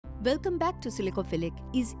Welcome back to Silicophilic.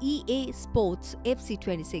 Is EA Sports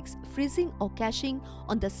FC26 freezing or caching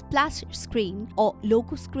on the splash screen or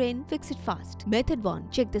logo screen? Fix it fast. Method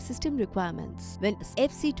 1. Check the system requirements. When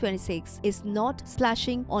FC26 is not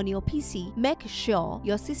splashing on your PC, make sure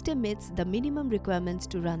your system meets the minimum requirements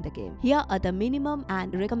to run the game. Here are the minimum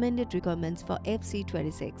and recommended requirements for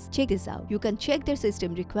FC26. Check this out. You can check their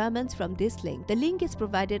system requirements from this link. The link is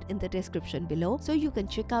provided in the description below, so you can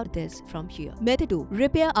check out this from here. Method 2.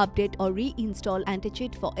 Repair, update or reinstall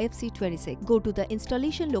anti-cheat for FC26. Go to the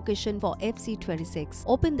installation location for FC26.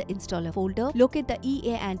 Open the installer folder. Locate the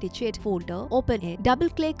EA anti-cheat folder. Open it.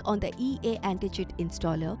 Double-click on the EA anti-cheat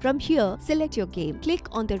installer. From here, select your game. Click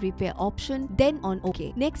on the repair option, then on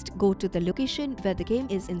OK. Next, go to the location where the game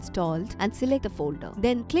is installed and select the folder.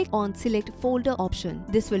 Then click on select folder option.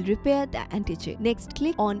 This will repair the anti-cheat. Next,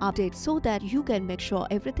 click on update so that you can make sure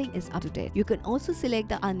everything is up to date. You can also select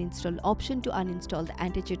the uninstall option to uninstall the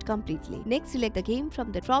anti-cheat completely. Next, select the game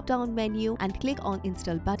from the drop-down menu and click on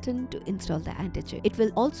install button to install the anti-cheat. It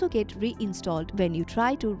will also get reinstalled when you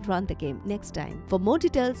try to run the game next time. For more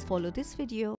details, follow this video.